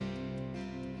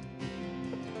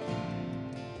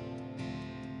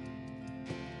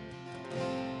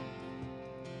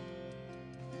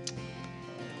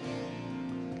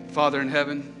Father in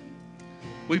heaven,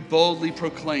 we boldly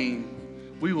proclaim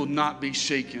we will not be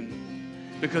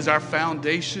shaken because our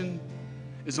foundation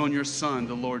is on your Son,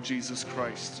 the Lord Jesus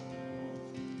Christ.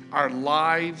 Our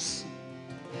lives,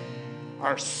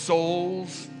 our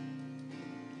souls,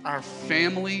 our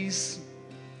families,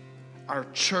 our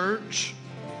church,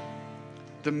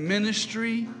 the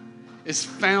ministry is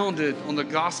founded on the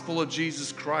gospel of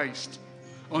Jesus Christ.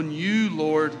 On you,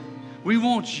 Lord. We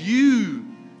want you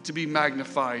to be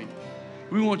magnified.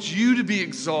 We want you to be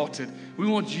exalted. We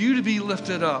want you to be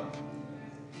lifted up.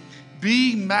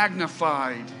 Be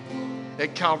magnified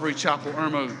at Calvary Chapel,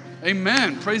 Irmo.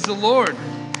 Amen. Praise the Lord.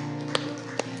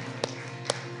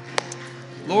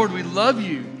 Lord, we love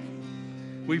you.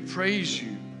 We praise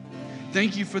you.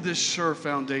 Thank you for this sure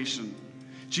foundation.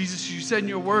 Jesus, you said in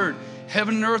your word,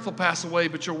 heaven and earth will pass away,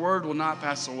 but your word will not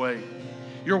pass away.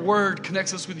 Your word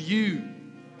connects us with you.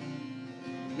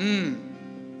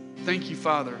 Thank you,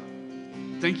 Father.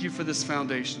 Thank you for this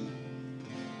foundation.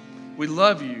 We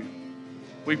love you.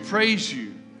 We praise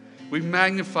you. We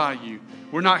magnify you.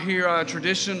 We're not here out of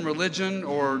tradition, religion,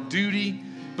 or duty,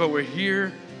 but we're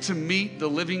here to meet the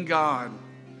living God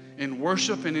in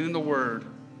worship and in the word.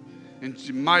 In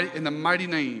the mighty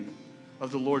name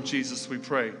of the Lord Jesus, we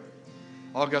pray.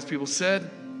 All God's people said,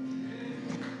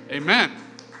 amen.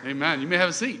 Amen. You may have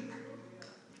a seat.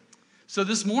 So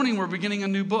this morning we're beginning a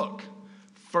new book,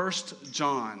 1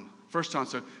 John. 1 John.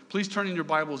 So please turn in your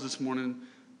Bibles this morning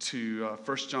to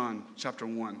 1 John chapter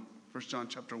 1. 1 John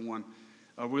chapter 1.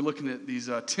 We're looking at these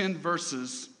 10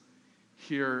 verses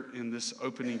here in this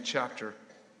opening chapter.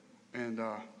 And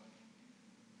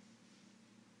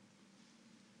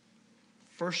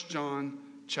 1 John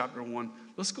chapter 1.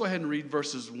 Let's go ahead and read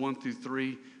verses 1 through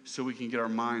 3 so we can get our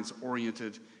minds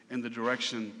oriented in the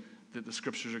direction that the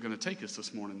scriptures are going to take us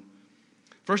this morning.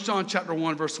 1 John chapter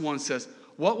 1 verse 1 says,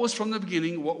 what was from the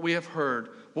beginning, what we have heard,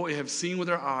 what we have seen with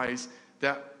our eyes,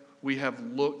 that we have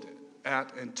looked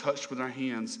at and touched with our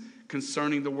hands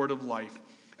concerning the word of life.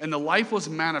 And the life was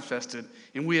manifested,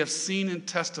 and we have seen and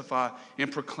testify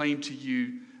and proclaim to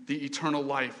you the eternal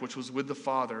life which was with the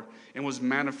Father and was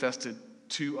manifested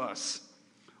to us.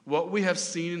 What we have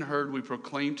seen and heard we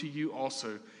proclaim to you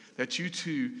also, that you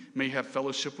too may have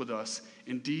fellowship with us.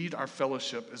 Indeed, our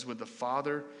fellowship is with the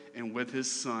Father and with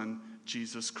his Son,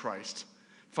 Jesus Christ.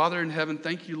 Father in heaven,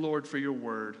 thank you, Lord, for your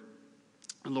word.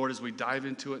 And Lord, as we dive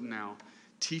into it now,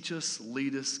 teach us,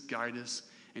 lead us, guide us,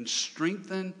 and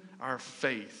strengthen our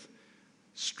faith.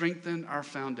 Strengthen our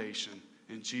foundation.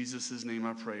 In Jesus' name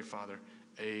I pray, Father.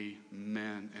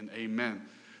 Amen and amen.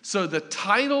 So the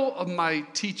title of my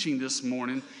teaching this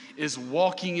morning is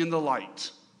Walking in the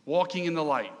Light. Walking in the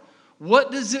light.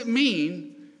 What does it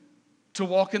mean to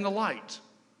walk in the light?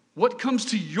 What comes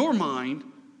to your mind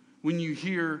when you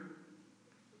hear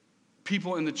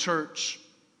people in the church,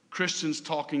 Christians,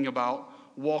 talking about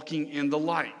walking in the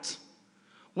light?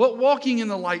 What walking in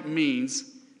the light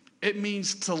means, it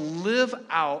means to live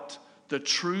out the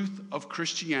truth of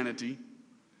Christianity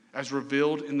as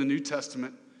revealed in the New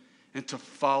Testament and to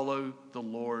follow the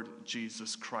Lord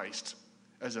Jesus Christ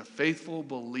as a faithful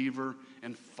believer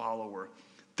and follower.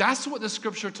 That's what the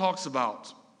scripture talks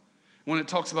about when it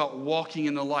talks about walking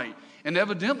in the light. And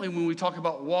evidently, when we talk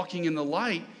about walking in the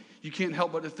light, you can't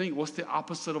help but to think, what's the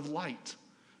opposite of light?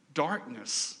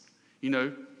 Darkness. You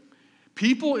know,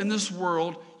 people in this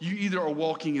world, you either are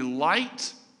walking in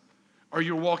light or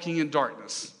you're walking in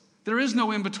darkness. There is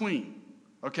no in between,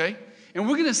 okay? And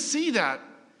we're going to see that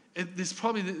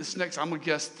this next, I'm going to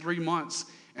guess, 3 months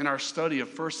in our study of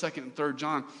 1st, 2nd, and 3rd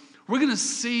John. We're going to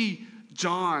see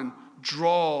John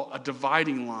draw a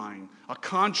dividing line, a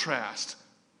contrast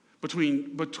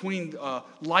between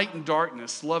light and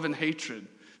darkness, love and hatred,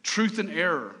 truth and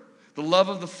error, the love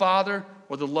of the Father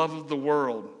or the love of the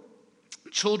world,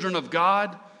 children of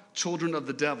God, children of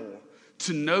the devil,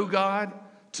 to know God,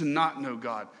 to not know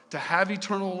God, to have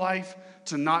eternal life,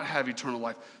 to not have eternal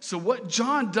life. So what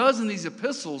John does in these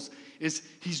epistles is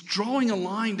he's drawing a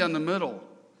line down the middle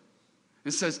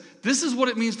and says, this is what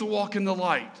it means to walk in the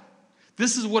light.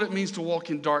 This is what it means to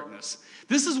walk in darkness.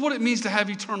 This is what it means to have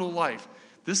eternal life.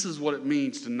 This is what it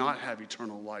means to not have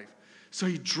eternal life. So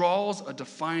he draws a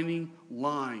defining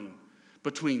line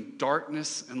between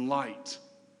darkness and light.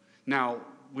 Now,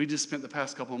 we just spent the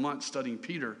past couple of months studying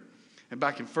Peter. And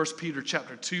back in 1 Peter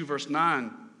chapter 2, verse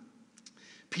 9,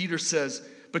 Peter says,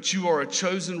 but you are a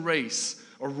chosen race,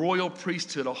 a royal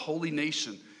priesthood, a holy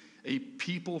nation, a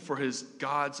people for his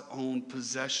God's own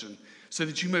possession, so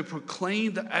that you may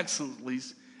proclaim the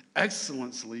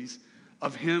excellencies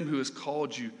of him who has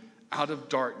called you out of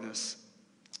darkness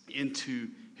into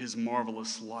his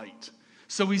marvelous light.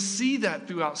 So we see that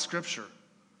throughout Scripture.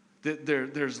 that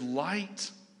there's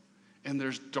light and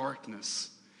there's darkness.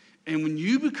 And when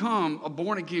you become a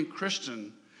born-again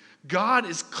Christian, God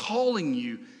is calling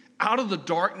you out of the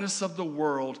darkness of the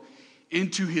world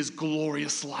into his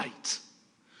glorious light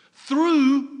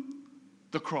through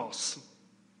the cross.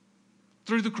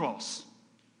 Through the cross.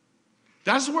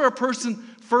 That's where a person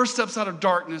first steps out of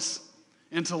darkness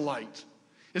into light,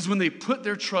 is when they put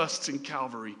their trust in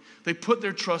Calvary. They put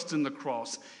their trust in the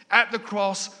cross. At the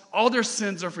cross, all their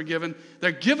sins are forgiven.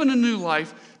 They're given a new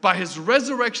life. By his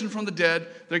resurrection from the dead,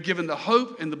 they're given the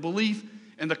hope and the belief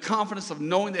and the confidence of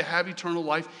knowing they have eternal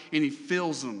life, and he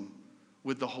fills them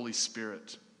with the Holy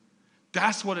Spirit.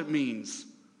 That's what it means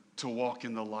to walk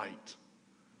in the light,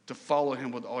 to follow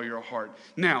him with all your heart.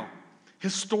 Now,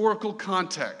 historical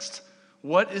context.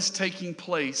 What is taking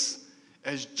place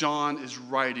as John is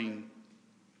writing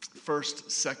 1st,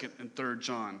 2nd, and 3rd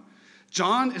John?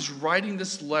 John is writing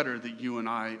this letter that you and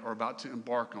I are about to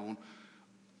embark on,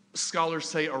 scholars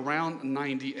say around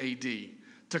 90 AD,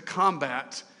 to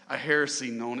combat a heresy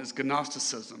known as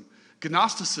Gnosticism.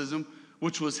 Gnosticism,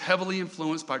 which was heavily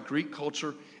influenced by Greek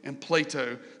culture and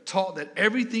Plato, taught that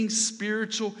everything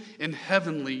spiritual and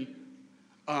heavenly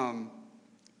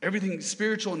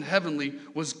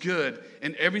was good,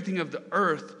 and everything of the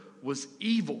earth was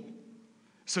evil.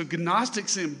 So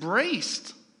they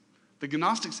embraced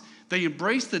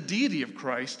the deity of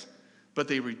Christ, but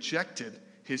they rejected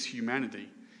his humanity.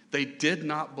 They did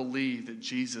not believe that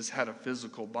Jesus had a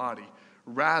physical body.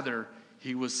 Rather,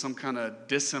 he was some kind of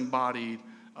disembodied,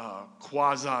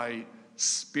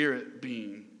 quasi-spirit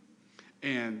being.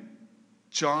 And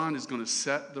John is going to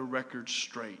set the record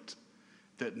straight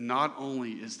that not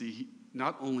only is he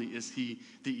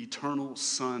the eternal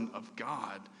Son of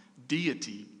God,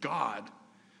 deity, God,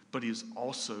 but he is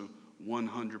also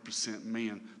 100%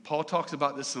 man. Paul talks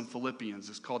about this in Philippians.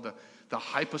 It's called the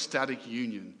hypostatic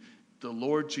union. The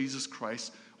Lord Jesus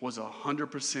Christ was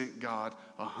 100% God,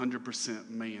 100%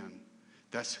 man.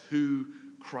 That's who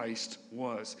Christ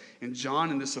was. And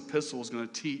John in this epistle is going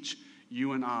to teach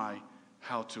you and I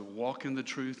how to walk in the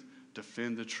truth,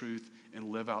 defend the truth,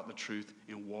 and live out the truth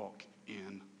and walk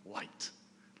in light.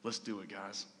 Let's do it,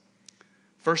 guys.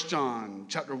 1 John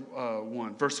chapter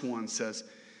 1, verse 1 says,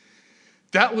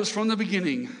 "That was from the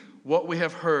beginning what we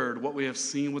have heard, what we have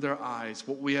seen with our eyes,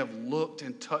 what we have looked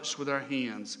and touched with our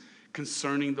hands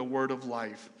concerning the word of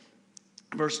life."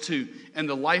 Verse 2, "And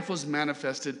the life was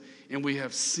manifested, and we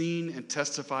have seen and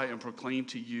testify and proclaim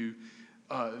to you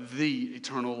the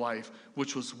eternal life,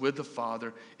 which was with the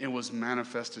Father and was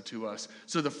manifested to us."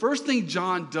 So the first thing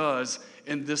John does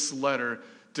in this letter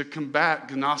to combat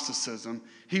Gnosticism,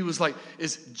 he was like,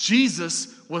 is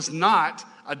Jesus was not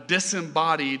a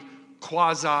disembodied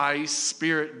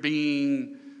quasi-spirit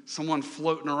being, someone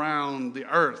floating around the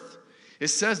earth. It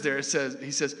says there,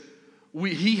 he says,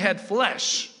 he had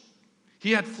flesh.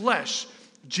 He had flesh.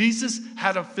 Jesus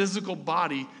had a physical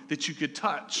body that you could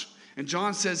touch. And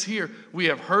John says here, we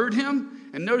have heard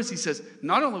him. And notice he says,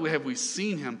 not only have we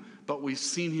seen him, but we've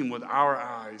seen him with our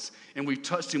eyes. And we've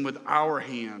touched him with our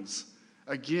hands.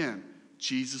 Again,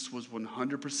 Jesus was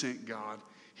 100% God.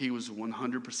 He was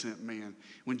 100% man.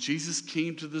 When Jesus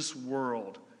came to this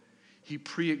world, he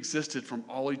pre-existed from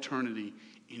all eternity,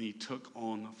 and he took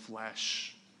on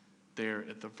flesh there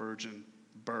at the virgin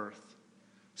birth.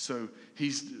 So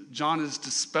John is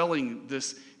dispelling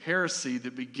this heresy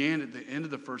that began at the end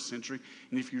of the first century.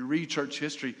 And if you read church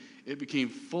history, it became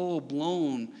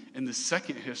full-blown in the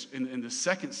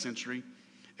second century.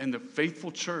 And the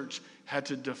faithful church had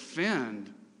to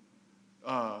defend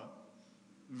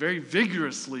very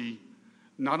vigorously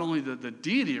not only the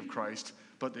deity of Christ,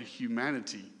 but the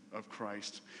humanity of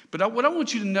Christ. But what I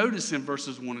want you to notice in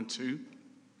verses 1 and 2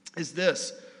 is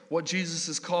this, what Jesus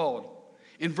is called.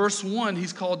 In verse 1,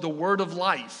 he's called the Word of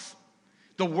Life.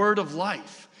 The Word of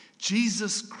Life.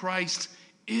 Jesus Christ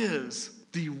is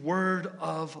the Word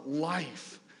of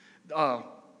Life.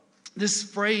 This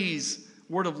phrase,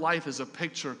 Word of Life, is a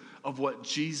picture of what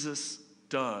Jesus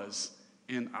does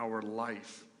in our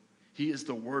life. He is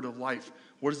the Word of Life.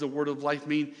 What does the Word of Life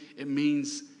mean? It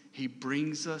means he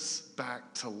brings us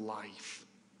back to life.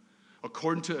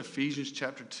 According to Ephesians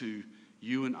chapter 2,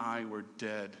 you and I were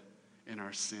dead in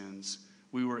our sins.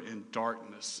 We were in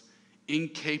darkness,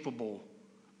 incapable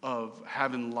of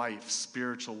having life,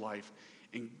 spiritual life.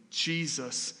 And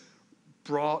Jesus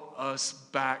brought us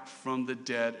back from the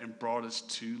dead and brought us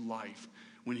to life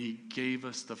when he gave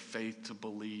us the faith to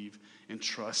believe and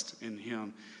trust in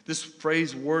him. This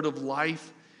phrase, Word of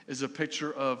Life, is a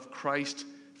picture of Christ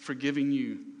forgiving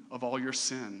you of all your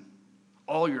sin.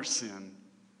 All your sin.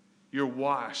 You're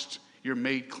washed. You're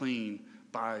made clean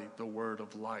by the Word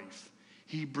of Life.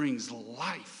 He brings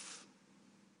life,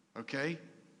 okay?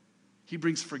 He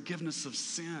brings forgiveness of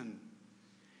sin.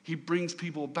 He brings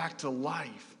people back to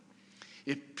life.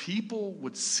 If people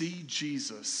would see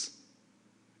Jesus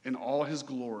in all his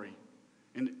glory,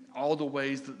 in all the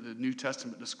ways that the New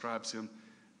Testament describes him,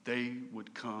 they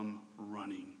would come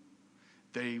running.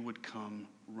 They would come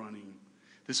running.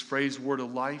 This phrase, word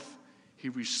of life, he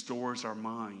restores our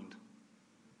mind.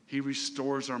 He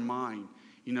restores our mind.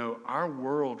 You know, our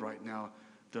world right now,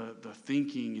 the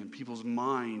thinking in people's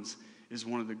minds is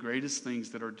one of the greatest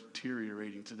things that are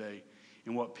deteriorating today.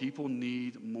 And what people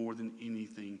need more than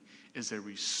anything is a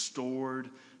restored,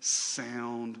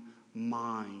 sound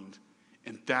mind.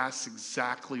 And that's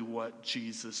exactly what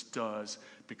Jesus does,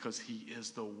 because he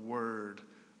is the word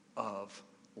of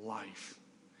life.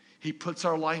 He puts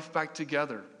our life back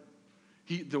together.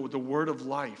 The word of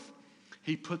life.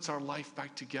 He puts our life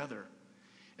back together.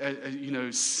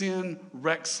 Sin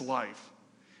wrecks life.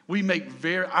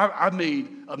 I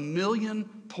made 1 million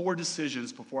poor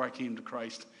decisions before I came to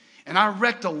Christ. And I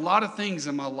wrecked a lot of things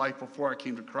in my life before I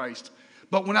came to Christ.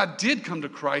 But when I did come to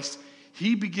Christ,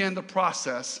 he began the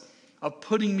process of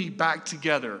putting me back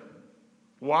together.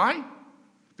 Why?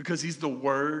 Because he's the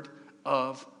word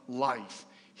of life.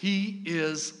 He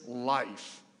is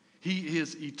life. He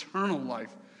is eternal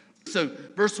life. So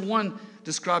verse 1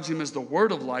 describes him as the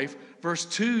word of life. Verse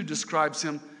 2 describes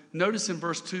him. Notice in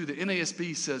verse 2, the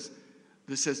NASB says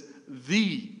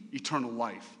the eternal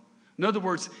life. In other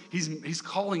words, he's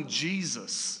calling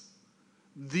Jesus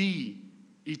the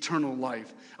eternal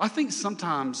life. I think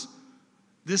sometimes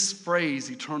this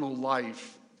phrase, eternal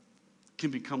life,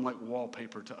 can become like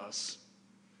wallpaper to us.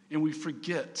 And we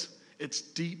forget its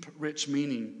deep, rich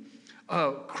meaning.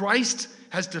 Christ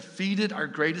has defeated our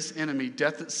greatest enemy,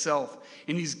 death itself,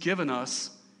 and he's given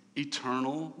us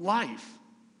eternal life.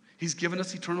 He's given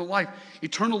us eternal life.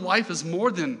 Eternal life is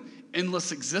more than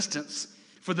endless existence.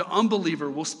 For the unbeliever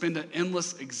will spend an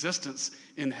endless existence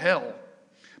in hell.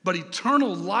 But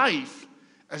eternal life,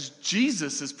 as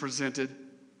Jesus is presented,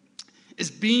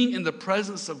 is being in the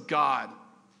presence of God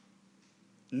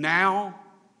now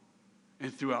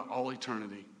and throughout all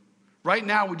eternity. Right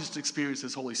now, we just experience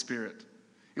his Holy Spirit,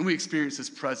 and we experience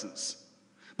his presence.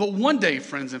 But one day,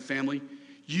 friends and family,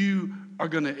 you are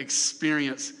going to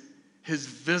experience his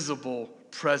visible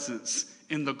presence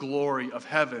in the glory of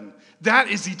heaven. That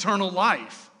is eternal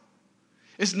life.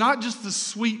 It's not just the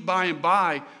sweet by and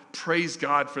by, praise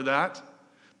God for that,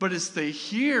 but it's the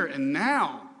here and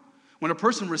now. When a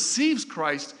person receives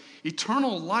Christ,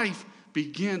 eternal life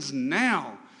begins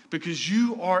now, because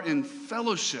you are in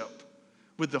fellowship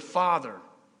with the Father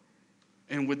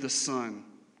and with the Son.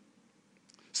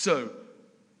 So,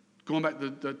 going back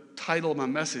to the title of my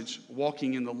message,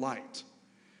 Walking in the Light.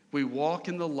 We walk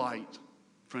in the light,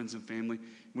 friends and family,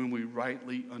 when we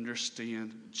rightly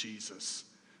understand Jesus.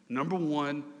 Number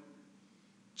one,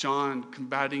 John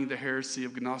combating the heresy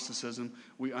of Gnosticism,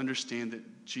 we understand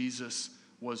that Jesus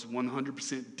was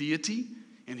 100% deity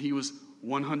and he was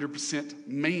 100%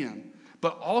 man.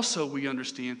 But also we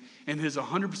understand in his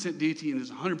 100% deity and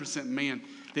his 100% man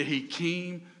that he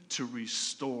came to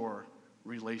restore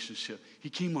relationship. He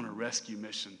came on a rescue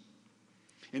mission.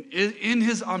 And in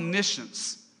his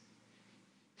omniscience,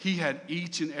 he had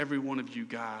each and every one of you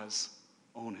guys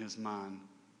on his mind.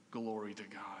 Glory to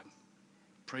God.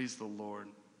 Praise the Lord.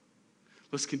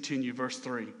 Let's continue, verse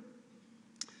 3.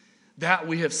 That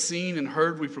we have seen and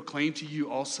heard we proclaim to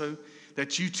you also,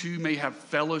 that you too may have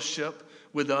fellowship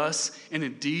with us. And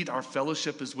indeed, our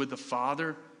fellowship is with the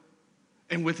Father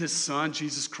and with his Son,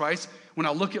 Jesus Christ. When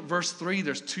I look at verse 3,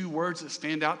 there's two words that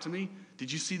stand out to me.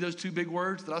 Did you see those two big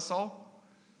words that I saw?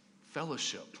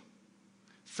 Fellowship.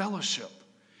 Fellowship.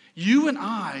 You and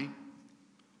I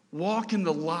walk in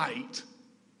the light.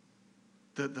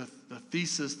 The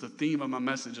thesis, the theme of my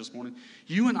message this morning.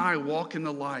 You and I walk in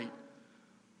the light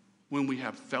when we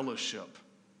have fellowship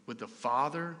with the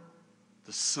Father,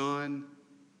 the Son,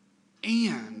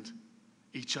 and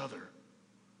each other.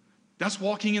 That's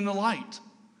walking in the light.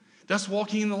 That's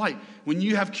walking in the light. When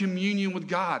you have communion with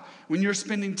God, when you're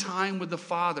spending time with the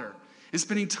Father and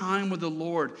spending time with the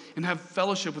Lord and have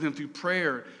fellowship with him through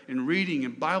prayer and reading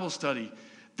and Bible study,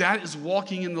 that is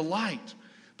walking in the light.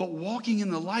 But walking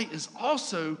in the light is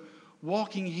also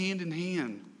walking hand in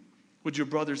hand with your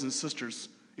brothers and sisters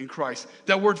in Christ.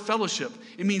 That word fellowship,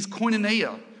 it means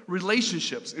koinonia,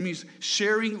 relationships. It means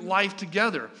sharing life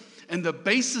together. And the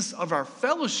basis of our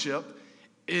fellowship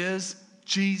is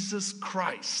Jesus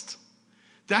Christ.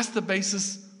 That's the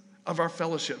basis of our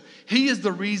fellowship. He is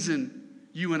the reason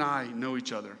you and I know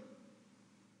each other.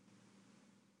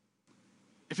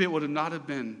 If it would have not have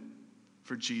been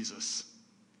for Jesus,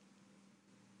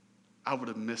 I would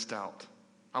have missed out.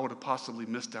 I would have possibly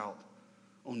missed out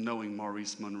on knowing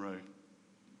Maurice Monroe.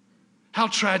 How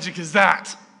tragic is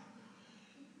that?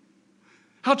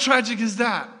 How tragic is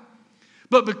that?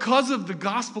 But because of the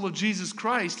gospel of Jesus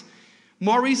Christ,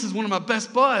 Maurice is one of my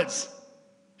best buds.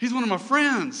 He's one of my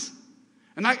friends.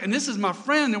 And this is my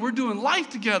friend, and we're doing life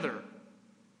together.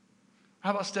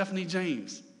 How about Stephanie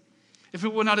James? If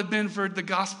it would not have been for the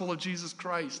gospel of Jesus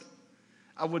Christ,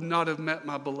 I would not have met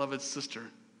my beloved sister,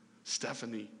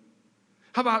 Stephanie.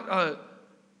 How about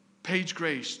Paige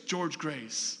Grace, George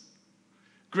Grace,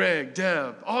 Greg,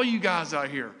 Deb, all you guys out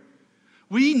here?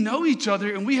 We know each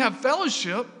other and we have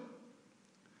fellowship,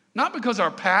 not because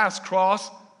our paths cross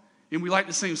and we like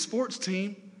the same sports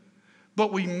team,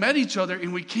 but we met each other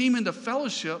and we came into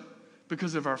fellowship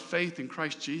because of our faith in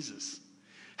Christ Jesus.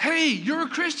 Hey, you're a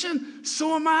Christian?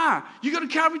 So am I. You go to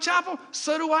Calvary Chapel?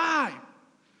 So do I.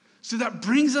 So that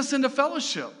brings us into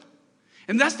fellowship.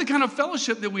 And that's the kind of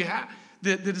fellowship that we have,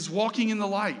 that is walking in the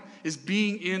light, is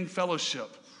being in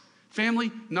fellowship.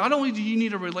 Family, not only do you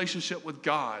need a relationship with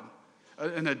God,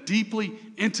 and a deeply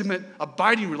intimate,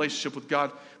 abiding relationship with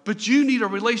God, but you need a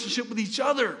relationship with each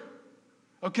other.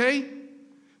 Okay?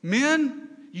 Men,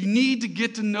 you need to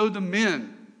get to know the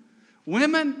men.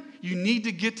 Women, you need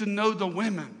to get to know the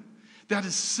women. That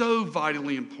is so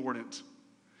vitally important.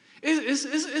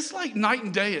 It's like night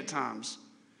and day at times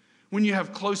when you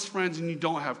have close friends and you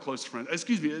don't have close friends.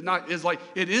 Excuse me,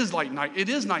 it is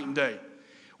night and day.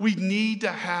 We need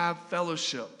to have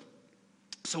fellowship.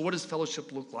 So what does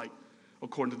fellowship look like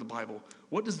according to the Bible?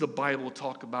 What does the Bible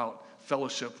talk about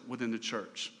fellowship within the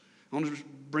church? I want to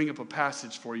bring up a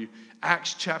passage for you.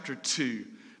 Acts chapter 2,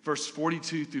 verse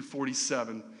 42 through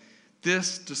 47.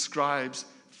 This describes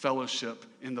fellowship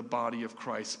in the body of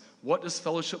Christ. What does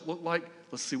fellowship look like?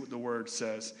 Let's see what the word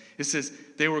says. It says,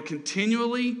 they were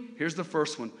continually, here's the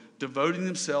first one, devoting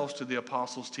themselves to the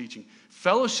apostles' teaching.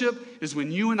 Fellowship is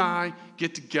when you and I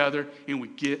get together and we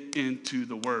get into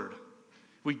the word.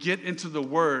 We get into the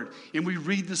word and we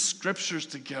read the scriptures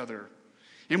together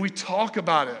and we talk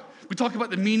about it. We talk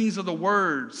about the meanings of the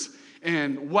words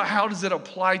and how does it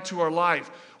apply to our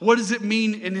life? What does it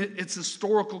mean in its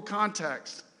historical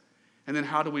context? And then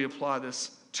how do we apply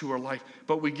this to our life?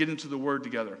 But we get into the word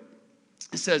together.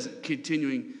 It says,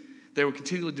 they were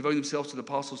continually devoting themselves to the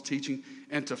apostles' teaching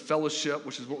and to fellowship,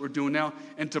 which is what we're doing now,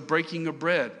 and to breaking of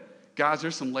bread. Guys,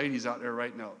 there's some ladies out there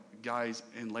right now. Guys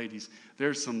and ladies.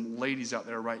 There's some ladies out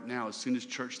there right now. As soon as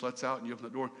church lets out and you open the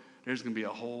door, there's going to be a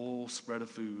whole spread of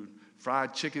food.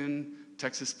 Fried chicken,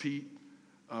 Texas Pete,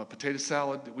 potato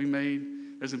salad that we made.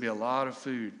 There's going to be a lot of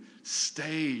food.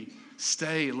 Stay,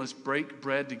 and let's break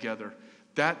bread together.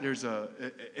 There's an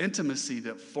intimacy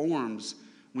that forms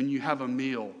when you have a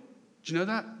meal. Do you know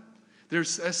that?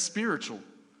 That's spiritual.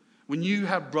 When you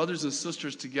have brothers and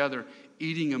sisters together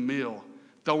eating a meal,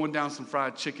 throwing down some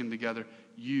fried chicken together,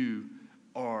 you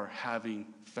are having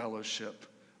fellowship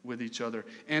with each other.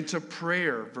 And to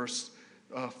prayer, verse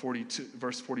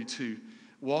 42,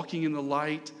 walking in the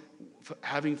light,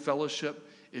 having fellowship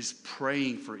is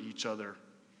praying for each other.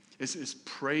 It's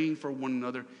praying for one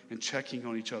another and checking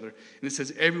on each other. And it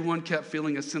says, everyone kept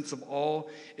feeling a sense of awe,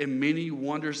 and many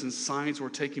wonders and signs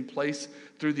were taking place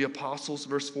through the apostles.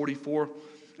 Verse 44,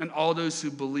 and all those who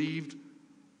had believed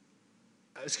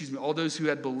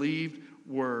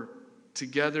were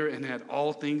together and had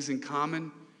all things in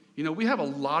common. You know, we have a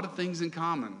lot of things in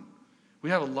common.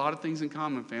 We have a lot of things in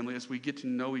common, family, as we get to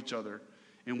know each other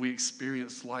and we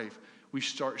experience life. We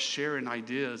start sharing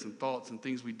ideas and thoughts and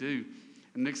things we do.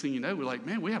 And next thing you know, we're like,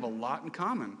 man, we have a lot in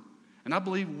common. And I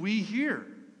believe we here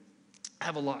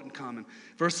have a lot in common.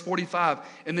 Verse 45,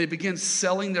 and they began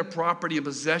selling their property and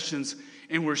possessions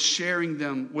and were sharing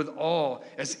them with all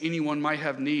as anyone might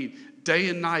have need. Day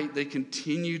and night they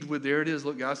continued with, there it is,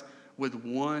 look guys, with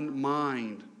one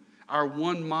mind. Our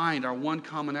one mind, our one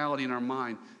commonality in our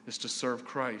mind is to serve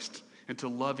Christ and to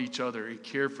love each other and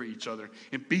care for each other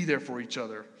and be there for each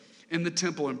other. In the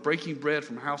temple and breaking bread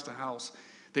from house to house,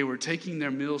 they were taking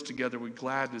their meals together with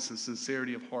gladness and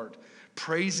sincerity of heart,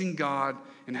 praising God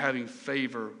and having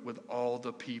favor with all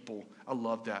the people. I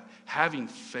love that. Having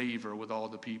favor with all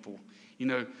the people. You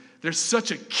know, there's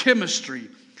such a chemistry,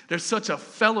 there's such a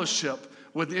fellowship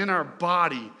within our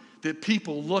body that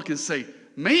people look and say,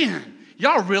 man,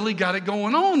 y'all really got it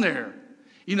going on there.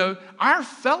 You know, our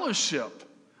fellowship,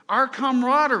 our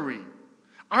camaraderie,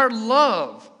 our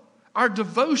love, our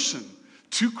devotion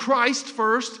to Christ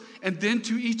first and then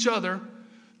to each other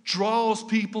draws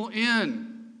people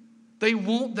in. They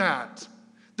want that.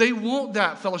 They want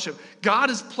that fellowship. God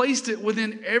has placed it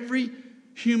within every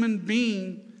human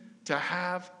being to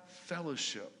have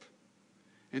fellowship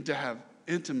and to have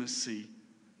intimacy,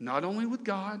 not only with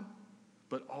God,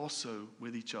 but also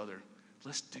with each other.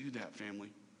 Let's do that, family.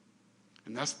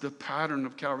 And that's the pattern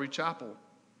of Calvary Chapel,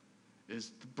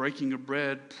 is the breaking of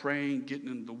bread, praying, getting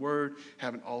into the Word,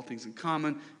 having all things in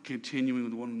common, continuing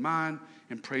with one mind,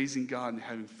 and praising God and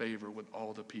having favor with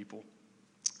all the people.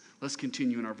 Let's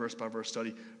continue in our verse-by-verse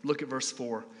study. Look at verse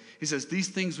 4. He says, these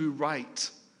things we write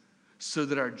so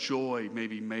that our joy may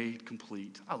be made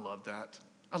complete. I love that.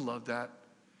 I love that.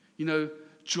 You know,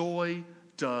 joy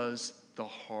does the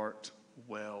heart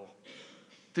well.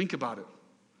 Think about it.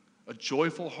 A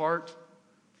joyful heart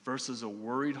versus a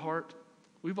worried heart.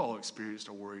 We've all experienced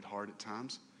a worried heart at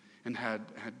times and had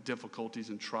difficulties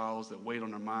and trials that weighed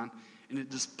on our mind, and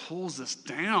it just pulls us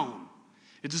down.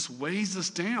 It just weighs us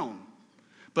down.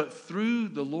 But through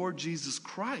the Lord Jesus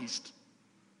Christ,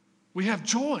 we have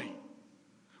joy.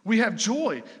 We have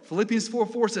joy. Philippians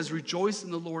 4:4 says, rejoice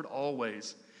in the Lord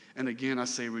always. And again, I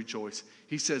say rejoice.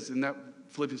 He says in that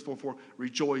Philippians 4:4,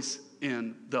 rejoice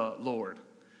in the Lord.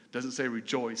 Doesn't say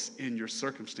rejoice in your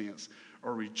circumstance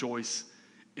or rejoice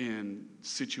in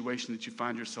situation that you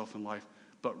find yourself in life,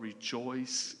 but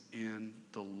rejoice in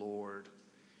the Lord.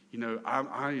 You know,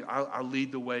 I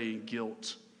lead the way in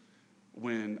guilt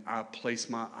when I place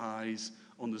my eyes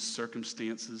on the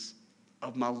circumstances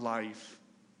of my life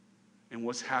and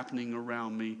what's happening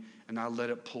around me, and I let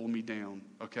it pull me down,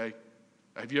 okay?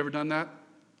 Have you ever done that?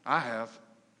 I have.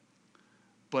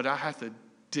 But I have to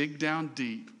dig down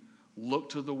deep, look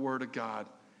to the Word of God,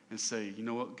 and say, you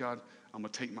know what, God? I'm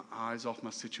going to take my eyes off my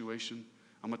situation.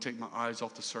 I'm going to take my eyes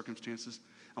off the circumstances.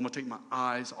 I'm going to take my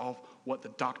eyes off what the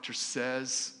doctor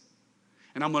says.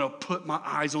 And I'm going to put my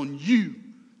eyes on you,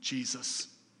 Jesus.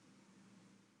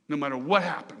 No matter what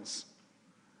happens,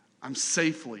 I'm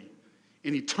safely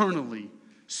and eternally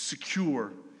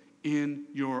secure in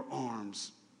your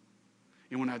arms.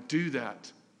 And when I do that,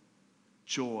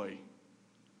 joy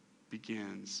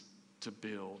begins to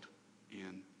build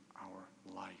in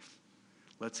our life.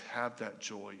 Let's have that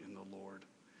joy in the Lord.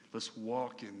 Let's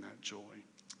walk in that joy.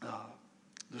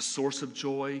 The source of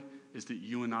joy is that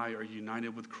you and I are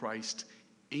united with Christ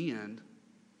and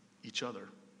each other.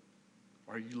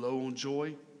 Are you low on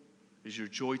joy? Is your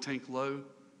joy tank low?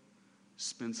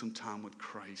 Spend some time with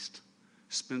Christ.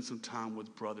 Spend some time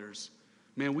with brothers.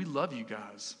 Man, we love you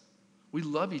guys. We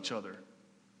love each other.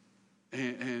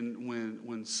 And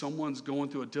when someone's going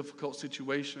through a difficult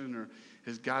situation or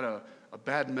has got a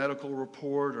bad medical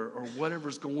report or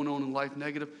whatever's going on in life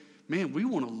negative, man, we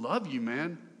want to love you,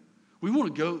 man. We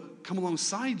want to come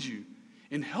alongside you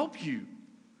and help you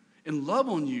and love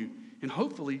on you and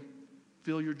hopefully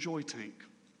fill your joy tank.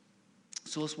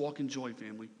 So let's walk in joy,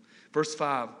 family. Verse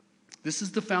 5. This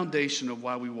is the foundation of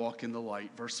why we walk in the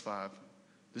light. Verse 5.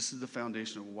 This is the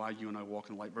foundation of why you and I walk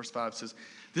in the light. Verse 5 says,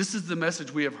 this is the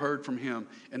message we have heard from him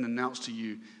and announced to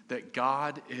you, that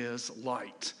God is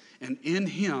light, and in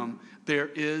him there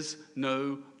is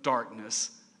no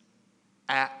darkness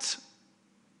at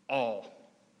all.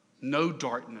 No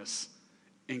darkness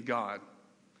in God.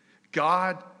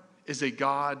 God is a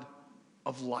God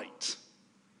of light.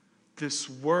 This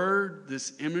word,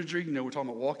 this imagery, we're talking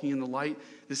about walking in the light.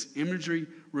 This imagery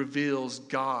reveals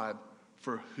God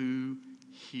for who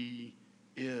he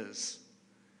is.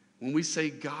 When we say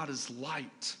God is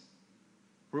light,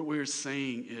 what we're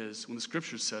saying is, when the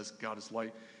scripture says God is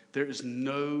light, there is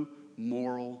no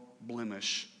moral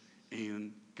blemish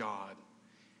in God.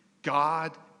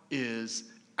 God is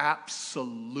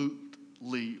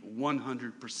absolutely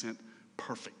 100%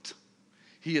 perfect.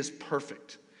 He is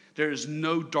perfect. There is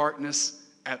no darkness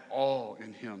at all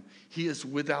in him. He is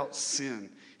without sin.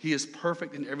 He is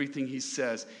perfect in everything he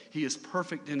says. He is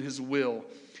perfect in his will.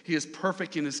 He is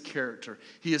perfect in his character.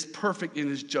 He is perfect in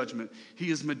his judgment. He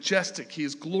is majestic. He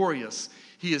is glorious.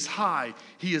 He is high.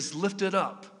 He is lifted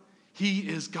up. He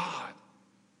is God.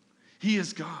 He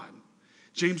is God.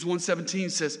 James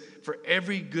 1:17 says, for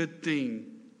every good thing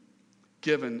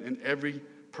given and every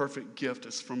perfect gift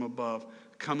is from above,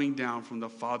 coming down from the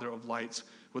Father of lights,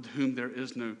 with whom there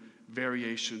is no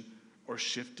variation or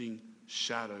shifting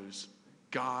shadows.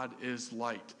 God is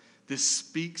light. This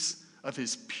speaks of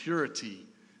his purity.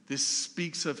 This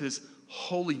speaks of his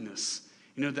holiness.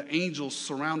 You know, the angels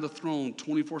surround the throne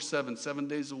 24/7, 7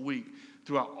 days a week,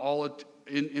 throughout all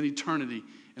in eternity,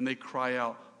 and they cry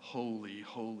out, holy,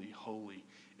 holy, holy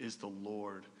is the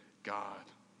Lord God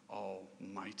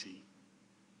Almighty.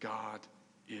 God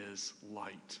is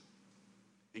light.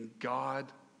 And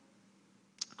God,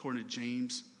 according to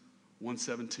James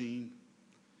 1:17,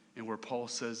 and where Paul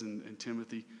says in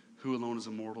Timothy, who alone is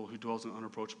immortal, who dwells in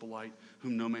unapproachable light,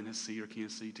 whom no man has seen or can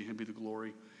see, to him be the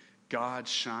glory. God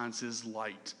shines his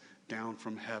light down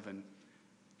from heaven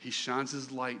He shines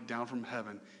his light down from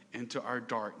heaven into our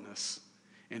darkness,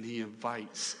 and he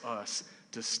invites us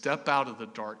to step out of the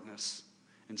darkness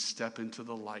and step into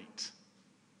the light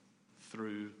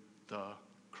through the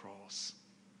cross,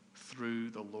 through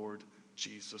the Lord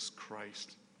Jesus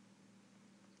Christ.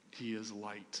 He is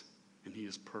light, and he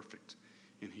is perfect,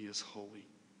 and he is holy.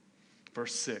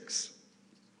 Verse 6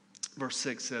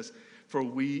 says, "For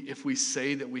if we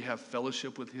say that we have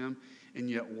fellowship with him and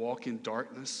yet walk in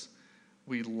darkness,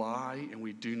 we lie and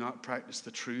we do not practice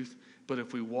the truth. But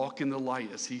if we walk in the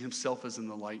light as he himself is in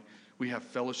the light, we have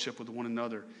fellowship with one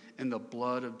another. And the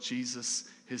blood of Jesus,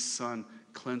 his son,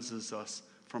 cleanses us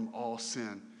from all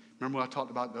sin." Remember what I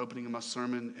talked about in the opening of my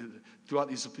sermon? And throughout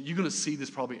these, you're going to see this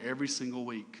probably every single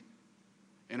week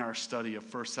in our study of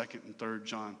 1st, 2nd, and 3rd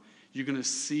John. You're going to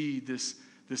see this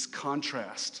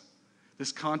contrast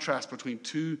between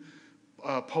two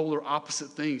polar opposite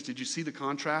things. Did you see the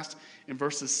contrast in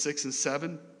verses 6 and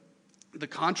 7? The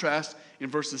contrast in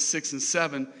verses 6 and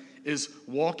 7 is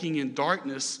walking in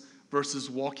darkness versus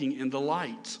walking in the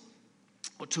light.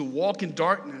 To walk in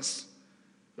darkness,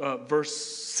 verse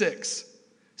 6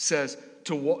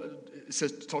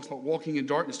 talks about walking in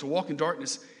darkness. To walk in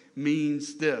darkness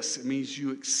means this. It means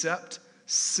you accept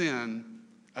sin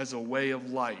as a way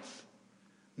of life,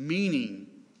 meaning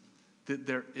that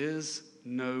there is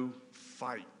no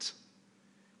fight.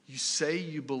 You say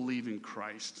you believe in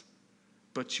Christ,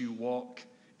 but you walk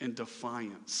in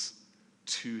defiance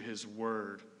to his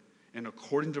word. And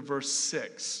according to verse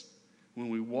 6, when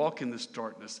we walk in this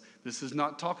darkness, this is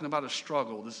not talking about a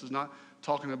struggle. This is not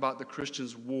talking about the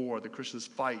Christian's war, the Christian's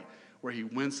fight, where he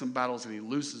wins some battles and he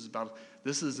loses battles.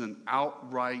 This is an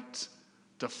outright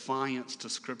defiance to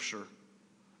Scripture,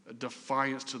 a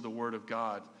defiance to the Word of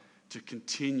God, to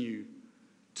continue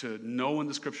to know when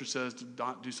the Scripture says to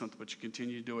not do something, but you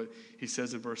continue to do it. He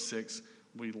says in verse 6,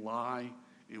 we lie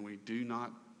and we do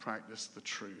not practice the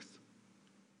truth.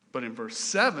 But in verse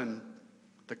 7,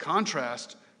 the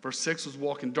contrast, verse 6 was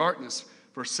walk in darkness.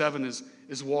 Verse 7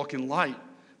 is walk in light.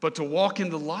 But to walk in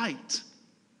the light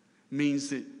means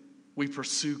that we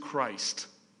pursue Christ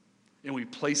and we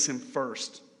place him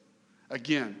first.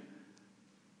 Again,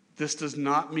 this does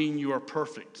not mean you are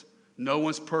perfect. No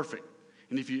one's perfect.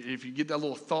 And if you get that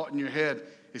little thought in your head,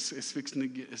 it's fixing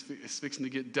to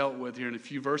get dealt with here in a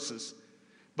few verses.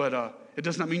 But it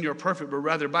does not mean you're perfect, but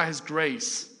rather by his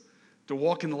grace. To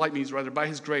walk in the light means rather by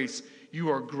his grace, you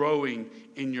are growing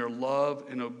in your love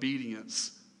and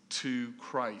obedience to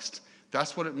Christ.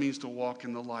 That's what it means to walk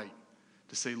in the light.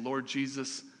 To say, Lord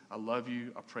Jesus, I love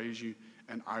you, I praise you,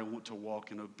 and I want to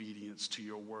walk in obedience to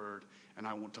your word, and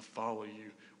I want to follow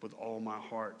you with all my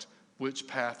heart. Which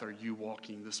path are you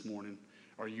walking this morning?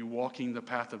 Are you walking the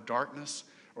path of darkness,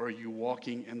 or are you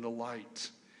walking in the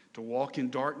light? To walk in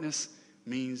darkness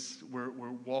means we're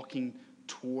walking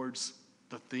towards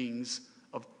the things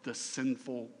of the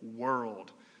sinful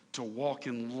world. To walk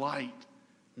in light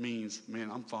means, man,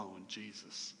 I'm following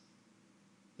Jesus.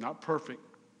 Not perfect.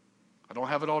 I don't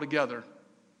have it all together.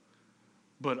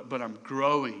 But I'm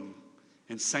growing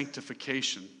in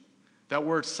sanctification. That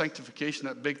word sanctification,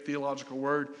 that big theological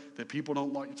word that people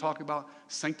don't like to talk about,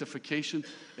 sanctification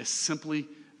is simply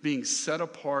being set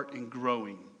apart and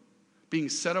growing. Being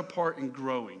set apart and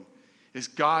growing. Is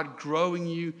God growing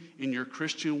you in your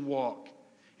Christian walk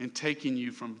and taking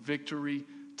you from victory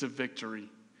to victory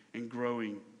and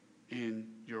growing in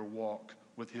your walk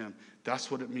with him. That's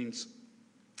what it means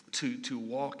to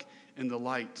walk in the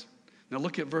light. Now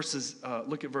look at verse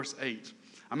 8.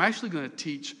 I'm actually going to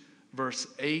teach verse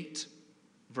 8,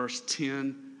 verse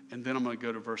 10, and then I'm going to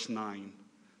go to verse 9.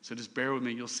 So just bear with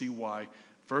me, you'll see why.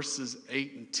 Verses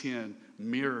 8 and 10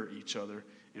 mirror each other,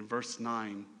 and verse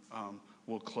 9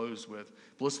 we'll close with.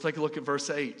 But let's take a look at verse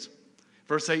 8.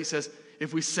 Verse 8 says,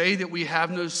 if we say that we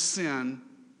have no sin,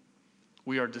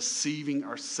 we are deceiving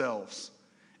ourselves,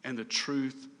 and the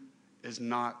truth is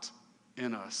not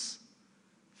in us.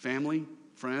 Family,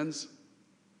 friends,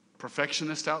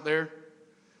 perfectionists out there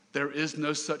is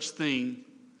no such thing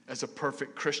as a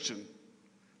perfect Christian.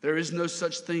 There is no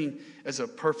such thing as a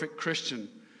perfect Christian.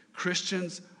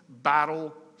 Christians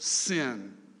battle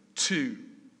sin too.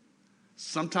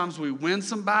 Sometimes we win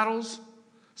some battles,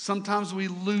 sometimes we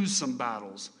lose some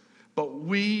battles, but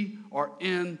we are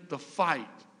in the fight.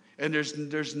 And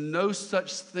there's no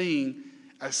such thing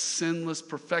as sinless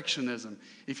perfectionism.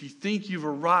 If you think you've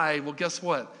arrived, well, guess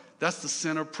what? That's the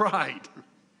sin of pride.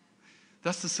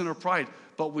 That's the sin of pride.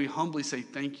 But we humbly say,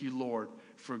 thank you, Lord,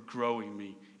 for growing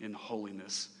me in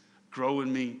holiness,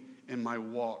 growing me in my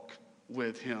walk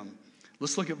with him.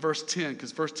 Let's look at verse 10,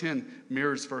 because verse 10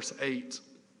 mirrors verse 8.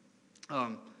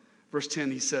 Verse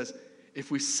 10, he says,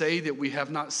 if we say that we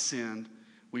have not sinned,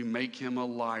 we make him a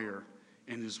liar,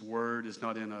 and his word is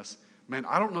not in us. Man,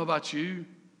 I don't know about you,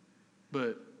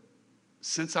 but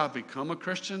since I've become a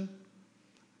Christian,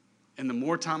 and the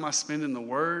more time I spend in the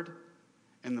word,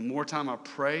 and the more time I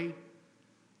pray,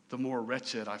 the more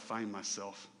wretched I find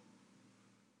myself.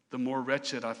 The more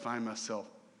wretched I find myself.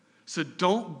 So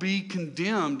don't be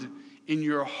condemned in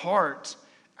your heart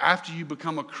after you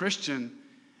become a Christian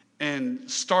and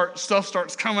stuff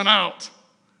starts coming out.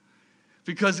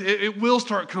 Because it will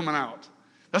start coming out.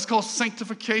 That's called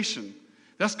sanctification.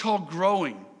 That's called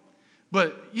growing.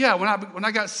 But yeah, when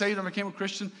I got saved and became a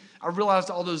Christian, I realized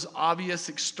all those obvious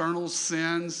external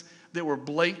sins that were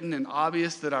blatant and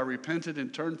obvious that I repented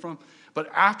and turned from. But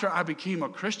after I became a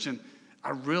Christian,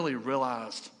 I really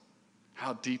realized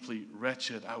how deeply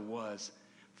wretched I was.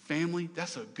 Family,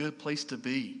 that's a good place to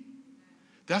be.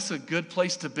 That's a good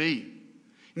place to be.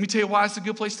 Let me tell you why it's a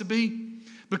good place to be.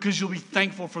 Because you'll be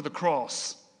thankful for the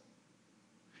cross.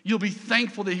 You'll be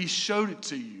thankful that he showed it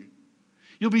to you.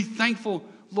 You'll be thankful,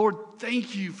 Lord,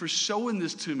 thank you for showing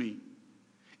this to me.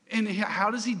 And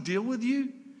how does he deal with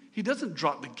you? He doesn't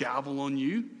drop the gavel on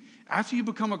you. After you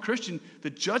become a Christian, the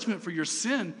judgment for your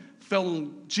sin fell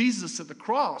on Jesus at the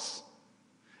cross.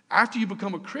 After you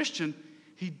become a Christian,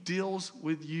 he deals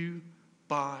with you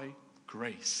by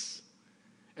grace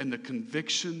and the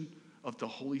conviction of the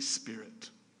Holy Spirit.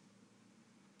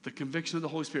 The conviction of the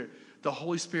Holy Spirit. The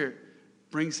Holy Spirit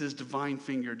brings his divine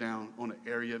finger down on an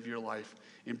area of your life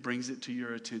and brings it to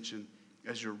your attention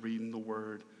as you're reading the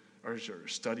word or as you're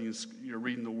studying, you're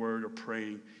reading the word or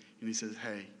praying. And he says,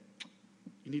 hey,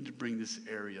 you need to bring this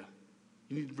area.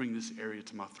 You need to bring this area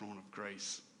to my throne of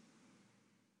grace.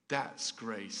 That's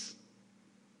grace.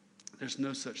 There's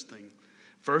no such thing.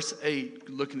 Verse 8,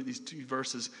 looking at these two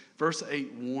verses, verse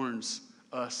 8 warns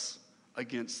us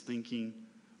against thinking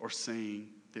or saying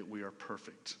that we are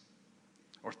perfect,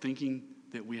 or thinking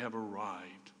that we have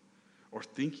arrived, or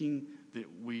thinking that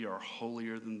we are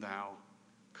holier than thou,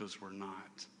 because we're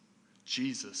not.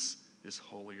 Jesus is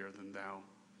holier than thou.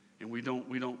 And we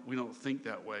don't think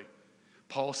that way.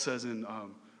 Paul says in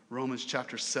Romans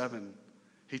chapter 7,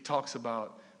 he talks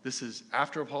about, this is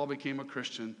after Paul became a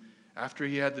Christian, after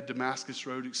he had the Damascus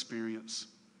Road experience.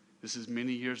 This is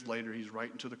many years later. He's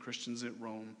writing to the Christians at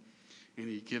Rome, and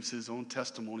he gives his own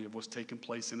testimony of what's taking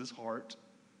place in his heart.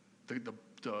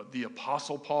 The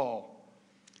Apostle Paul,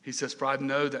 he says, for I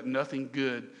know that nothing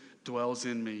good dwells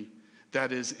in me,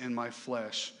 that is in my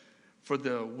flesh. For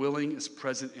the willing is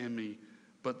present in me,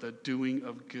 but the doing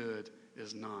of good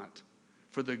is not.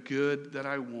 For the good that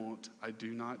I want, I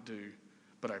do not do,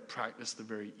 but I practice the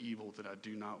very evil that I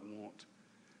do not want.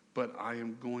 But I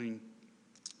am doing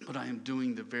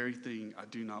the very thing I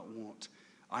do not want.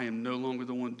 I am no longer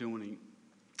the one doing it,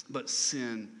 but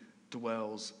sin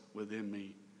dwells within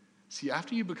me. See,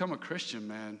 after you become a Christian,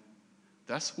 man,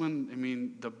 that's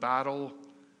when, the battle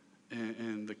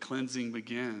and the cleansing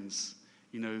begins.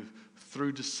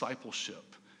 Through discipleship,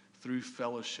 through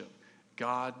fellowship,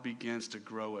 God begins to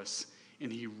grow us,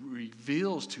 and he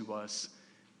reveals to us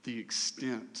the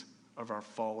extent of our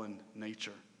fallen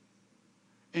nature.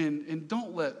 And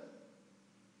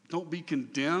don't be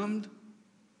condemned,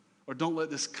 or don't let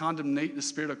the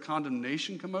spirit of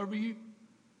condemnation come over you.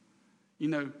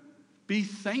 Be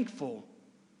thankful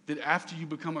that after you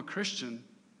become a Christian,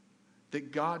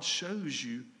 that God shows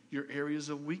you your areas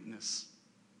of weakness.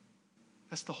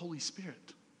 That's the Holy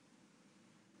Spirit.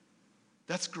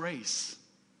 That's grace.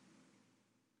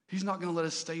 He's not going to let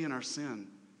us stay in our sin.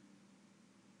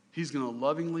 He's going to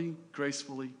lovingly,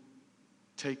 gracefully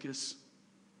take us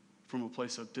from a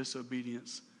place of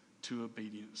disobedience to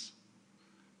obedience,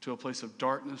 to a place of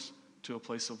darkness to a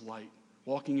place of light,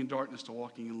 walking in darkness to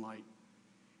walking in light.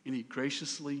 And he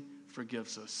graciously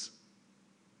forgives us.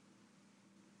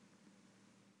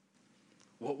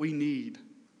 What we need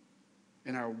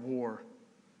in our war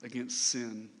against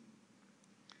sin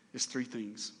is three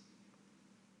things.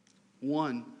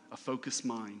 One, a focused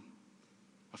mind.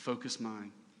 A focused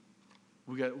mind.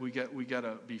 We got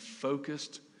to be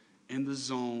focused in the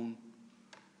zone.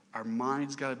 Our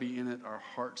mind's got to be in it. Our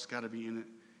heart's got to be in it.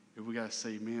 And we got to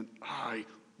say, man, I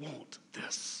want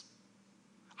this.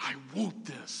 I want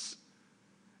this.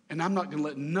 And I'm not going to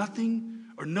let nothing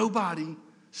or nobody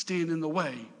stand in the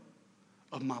way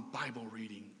of my Bible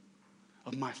reading,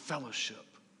 of my fellowship,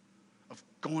 of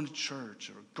going to church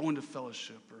or going to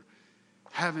fellowship or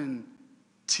having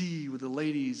tea with the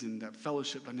ladies and that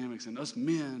fellowship dynamics and us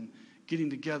men getting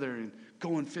together and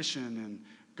going fishing and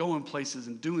going places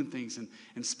and doing things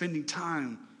and spending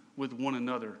time with one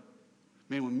another.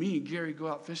 Man, when me and Gary go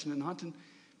out fishing and hunting,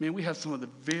 man, we have some of the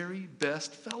very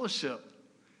best fellowship.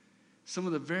 Some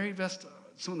of the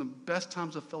best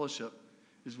times of fellowship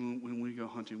is when we go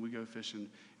hunting, we go fishing,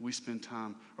 we spend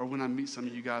time, or when I meet some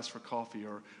of you guys for coffee,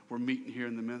 or we're meeting here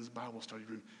in the men's Bible study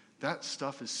room. That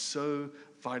stuff is so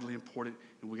vitally important,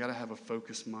 and we got to have a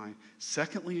focused mind.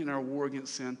 Secondly, in our war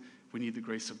against sin, we need the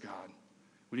grace of God.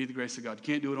 We need the grace of God. You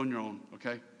can't do it on your own,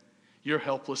 okay? You're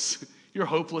helpless. You're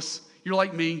hopeless. You're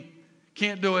like me.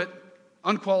 Can't do it.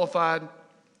 Unqualified.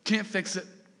 Can't fix it.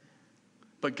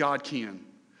 But God can.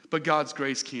 But God's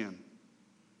grace can.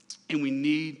 And we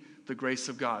need the grace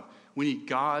of God. We need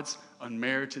God's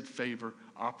unmerited favor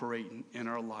operating in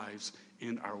our lives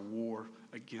in our war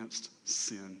against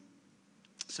sin.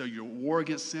 So your war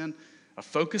against sin, a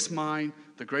focused mind,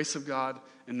 the grace of God,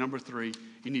 and number 3,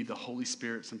 you need the Holy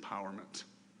Spirit's empowerment.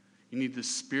 You need the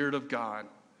Spirit of God.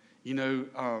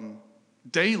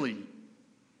 Daily,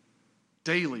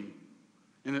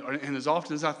 and as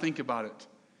often as I think about it,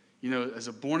 as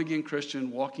a born-again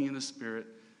Christian walking in the Spirit,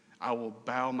 I will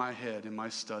bow my head in my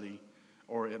study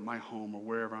or at my home or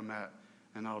wherever I'm at,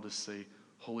 and I'll just say,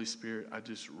 Holy Spirit, I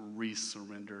just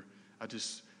re-surrender. I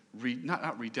just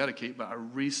not rededicate, but I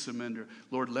re-surrender.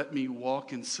 Lord, let me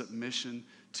walk in submission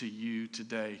to you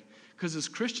today. Because as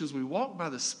Christians, we walk by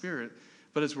the Spirit,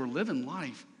 but as we're living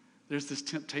life, there's this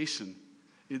temptation.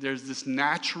 There's this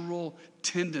natural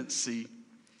tendency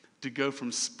to go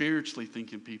from spiritually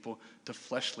thinking people to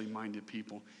fleshly minded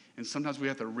people. And sometimes we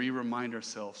have to remind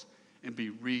ourselves and be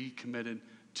recommitted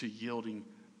to yielding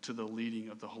to the leading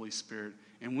of the Holy Spirit.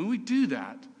 And when we do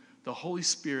that, the Holy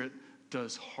Spirit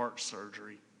does heart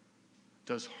surgery.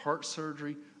 Does heart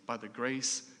surgery by the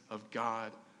grace of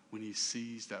God when he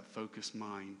sees that focused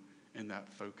mind and that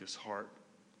focused heart.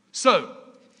 So,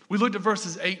 we looked at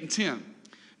verses 8 and 10.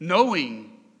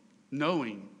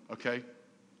 Knowing, okay,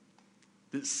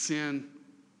 that sin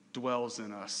dwells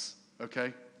in us,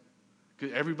 okay?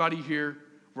 Everybody here,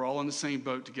 we're all in the same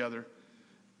boat together.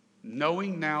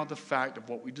 Knowing now the fact of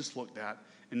what we just looked at,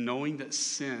 and knowing that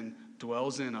sin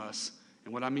dwells in us,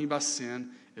 and what I mean by sin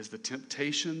is the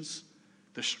temptations,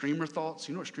 the streamer thoughts.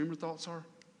 You know what streamer thoughts are?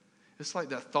 It's like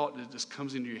that thought that just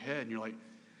comes into your head, and you're like,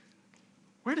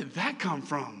 where did that come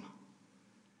from?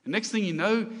 And next thing you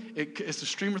know, it's a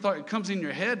streamer thought. It comes in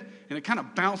your head, and it kind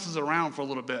of bounces around for a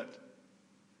little bit.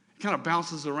 It kind of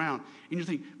bounces around. And you're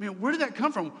thinking, man, where did that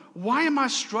come from? Why am I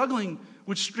struggling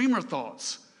with streamer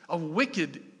thoughts, of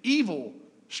wicked, evil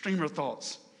streamer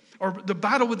thoughts? Or the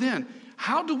battle within.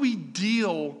 How do we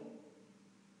deal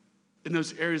in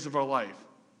those areas of our life?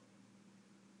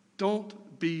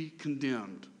 Don't be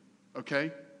condemned,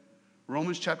 okay?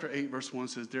 Romans chapter 8, verse 1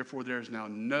 says, therefore there is now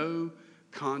no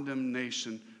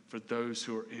condemnation for those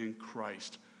who are in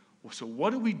Christ. So what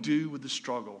do we do with the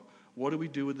struggle? What do we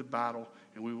do with the battle?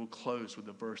 And we will close with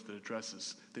a verse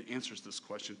that answers this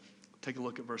question. Take a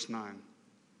look at verse 9.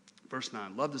 Verse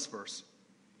 9, love this verse.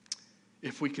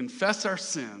 If we confess our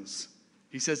sins,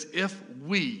 he says,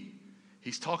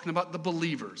 he's talking about the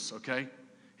believers, okay?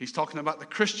 He's talking about the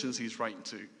Christians he's writing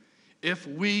to. If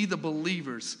we, the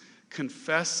believers,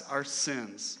 confess our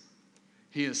sins,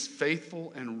 he is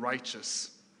faithful and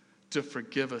righteous to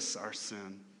forgive us our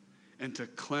sin and to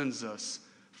cleanse us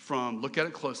from, look at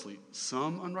it closely,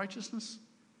 some unrighteousness?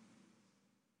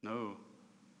 No,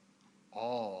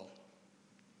 all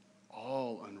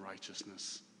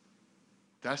unrighteousness.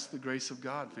 That's the grace of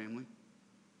God, family.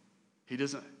 He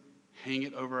doesn't hang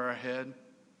it over our head.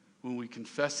 When we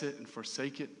confess it and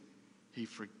forsake it, he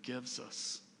forgives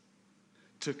us.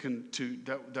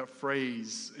 That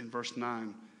phrase in verse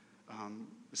 9,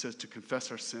 it says to confess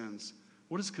our sins.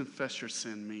 What does confess your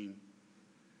sin mean?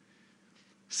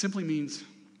 Simply means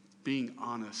being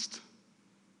honest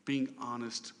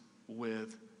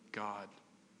with God.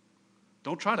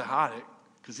 Don't try to hide it,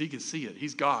 because he can see it.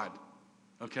 He's God,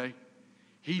 okay?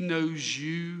 He knows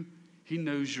you. He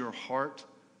knows your heart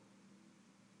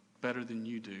better than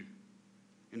you do.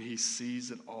 And he sees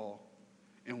it all.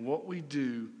 And what we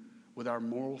do with our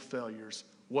moral failures,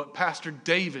 what Pastor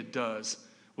David does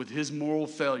with his moral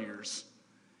failures,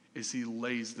 is he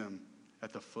lays them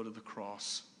at the foot of the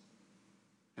cross.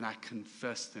 And I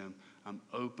confess them. I'm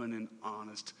open and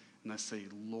honest. And I say,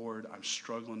 Lord, I'm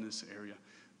struggling in this area.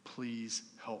 Please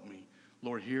help me.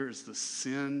 Lord, here is the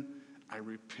sin. I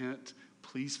repent.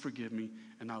 Please forgive me.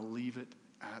 And I leave it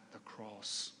at the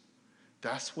cross.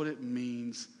 That's what it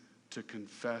means to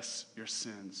confess your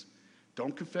sins.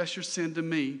 Don't confess your sin to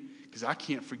me, because I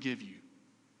can't forgive you.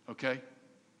 Okay?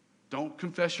 Don't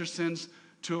confess your sins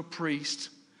to a priest,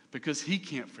 because he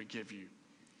can't forgive you.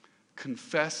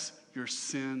 Confess your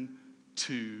sin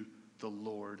to the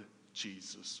Lord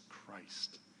Jesus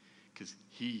Christ, because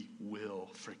he will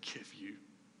forgive you.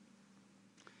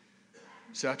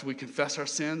 So after we confess our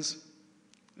sins,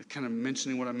 kind of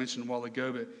mentioning what I mentioned a while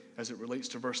ago, but as it relates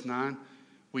to verse 9,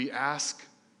 we ask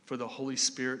for the Holy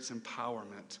Spirit's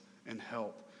empowerment and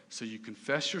help. So you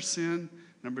confess your sin.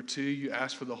 Number 2, you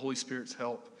ask for the Holy Spirit's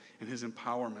help and his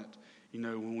empowerment. You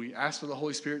know, when we ask for the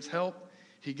Holy Spirit's help,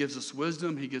 he gives us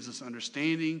wisdom. He gives us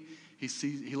understanding.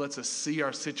 He lets us see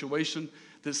our situation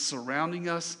that's surrounding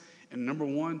us. And number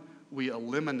 1, we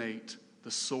eliminate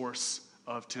the source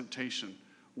of temptation.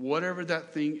 Whatever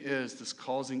that thing is that's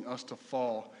causing us to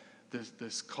fall,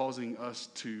 that's causing us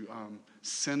to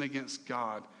sin against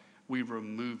God, we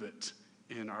remove it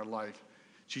in our life.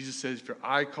 Jesus says, if your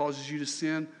eye causes you to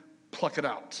sin, pluck it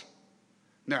out.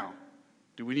 Now,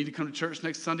 do we need to come to church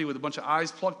next Sunday with a bunch of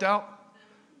eyes plucked out?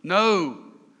 No.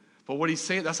 But what he's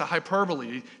saying, that's a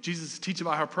hyperbole. Jesus is teaching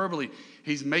about hyperbole.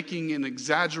 He's making an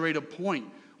exaggerated point.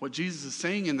 What Jesus is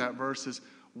saying in that verse is,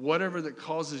 whatever that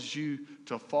causes you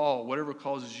to fall, whatever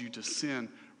causes you to sin,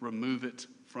 remove it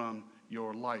from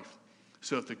your life.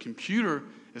 So if the computer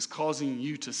is causing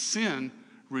you to sin,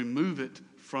 remove it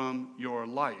from your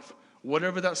life.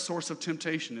 Whatever that source of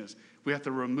temptation is, we have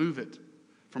to remove it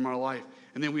from our life.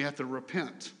 And then we have to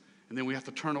repent. And then we have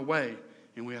to turn away.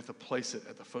 And we have to place it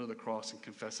at the foot of the cross and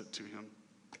confess it to him.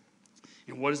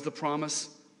 And what is the promise?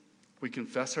 We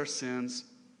confess our sins.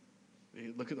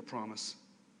 Look at the promise.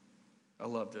 I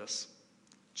love this.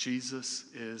 Jesus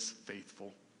is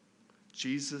faithful.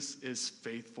 Jesus is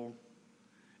faithful.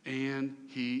 And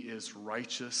he is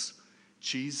righteous.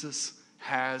 Jesus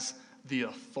has the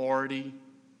authority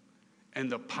and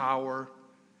the power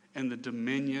and the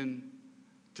dominion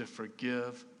to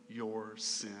forgive your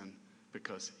sin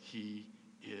because he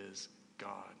is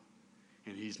God.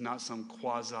 And he's not some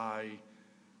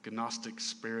quasi-Gnostic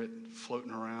spirit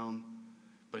floating around,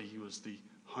 but he was the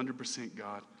 100%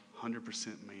 God, 100%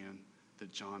 man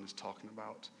that John is talking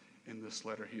about in this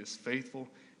letter. He is faithful,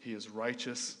 he is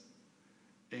righteous,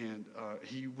 and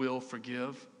he will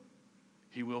forgive.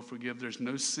 He will forgive. There's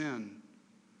no sin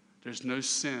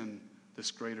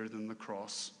that's greater than the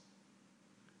cross.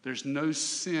 There's no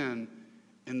sin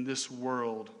in this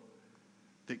world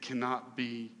that cannot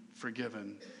be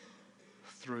forgiven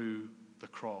through the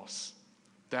cross.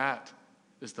 That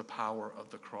is the power of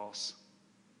the cross.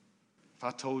 If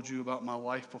I told you about my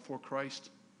life before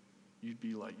Christ, you'd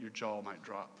be like, your jaw might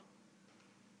drop.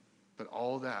 But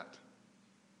all that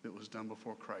was done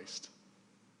before Christ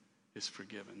is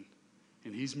forgiven.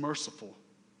 And he's merciful.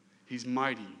 He's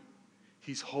mighty.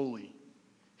 He's holy.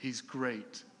 He's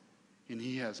great. And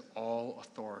he has all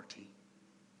authority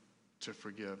to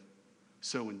forgive.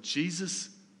 So when Jesus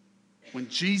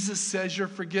says you're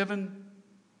forgiven,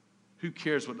 who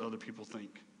cares what other people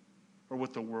think or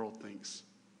what the world thinks?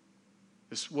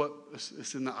 It's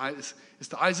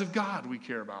the eyes of God we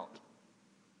care about.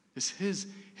 It's his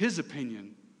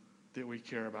opinion that we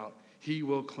care about. He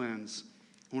will cleanse.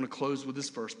 I want to close with this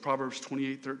verse, Proverbs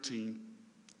 28:13.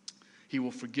 He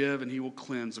will forgive and he will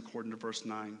cleanse, according to verse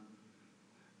 9.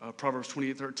 Proverbs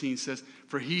 28:13 says,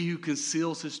 for he who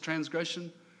conceals his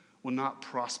transgression will not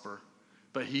prosper,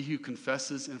 but he who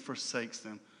confesses and forsakes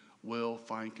them will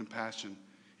find compassion.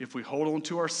 If we hold on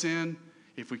to our sin,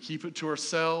 if we keep it to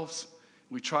ourselves,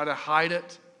 we try to hide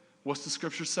it, what's the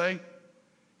scripture say?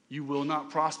 You will not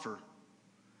prosper.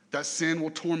 That sin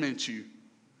will torment you.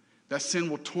 That sin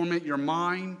will torment your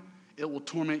mind. It will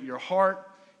torment your heart.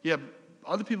 Yeah,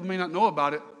 other people may not know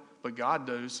about it, but God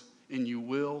knows, and you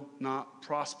will not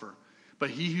prosper. But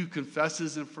he who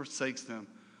confesses and forsakes them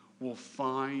will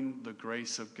find the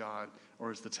grace of God,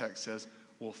 or as the text says,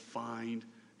 will find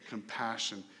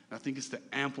compassion. And I think it's the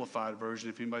Amplified version.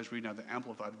 If anybody's reading out the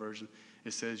Amplified version,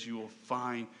 it says you will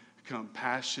find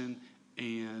compassion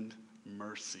and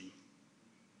mercy.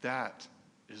 That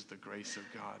is the grace of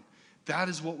God. That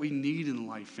is what we need in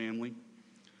life, family.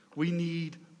 We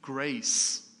need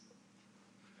grace.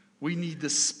 We need the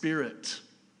Spirit.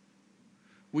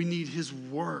 We need his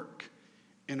work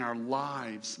in our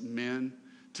lives, men,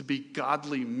 to be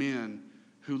godly men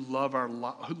who love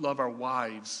our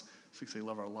wives. I say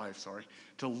love our lives, sorry.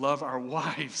 To love our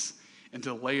wives and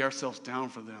to lay ourselves down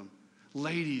for them.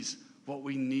 Ladies, what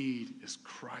we need is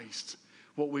Christ.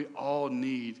 What we all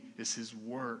need is his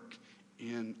work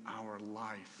in our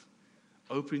life.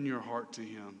 Open your heart to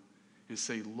him and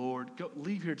say, Lord,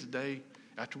 leave here today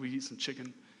after we eat some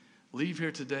chicken. Leave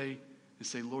here today and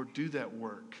say, Lord, do that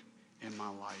work in my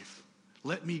life.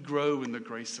 Let me grow in the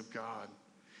grace of God.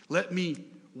 Let me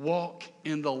walk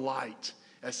in the light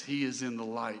as he is in the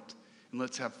light. And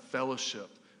let's have fellowship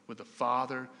with the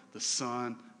Father, the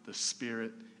Son, the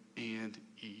Spirit, and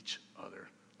each other.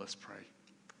 Let's pray.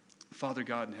 Father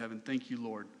God in heaven, thank you,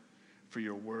 Lord, for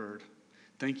your word.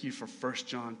 Thank you for 1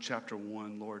 John chapter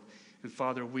 1, Lord. And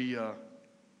Father, we have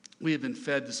been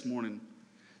fed this morning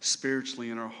spiritually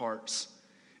in our hearts.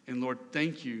 And Lord,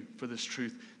 thank you for this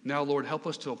truth. Now, Lord, help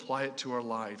us to apply it to our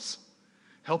lives.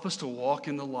 Help us to walk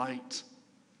in the light.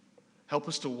 Help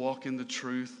us to walk in the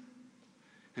truth.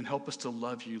 And help us to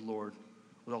love you, Lord,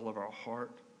 with all of our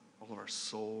heart, all of our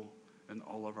soul, and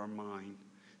all of our mind.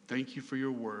 Thank you for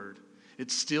your word.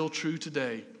 It's still true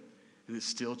today, and it's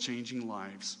still changing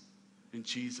lives. In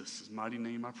Jesus' mighty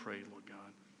name I pray, Lord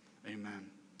God. Amen.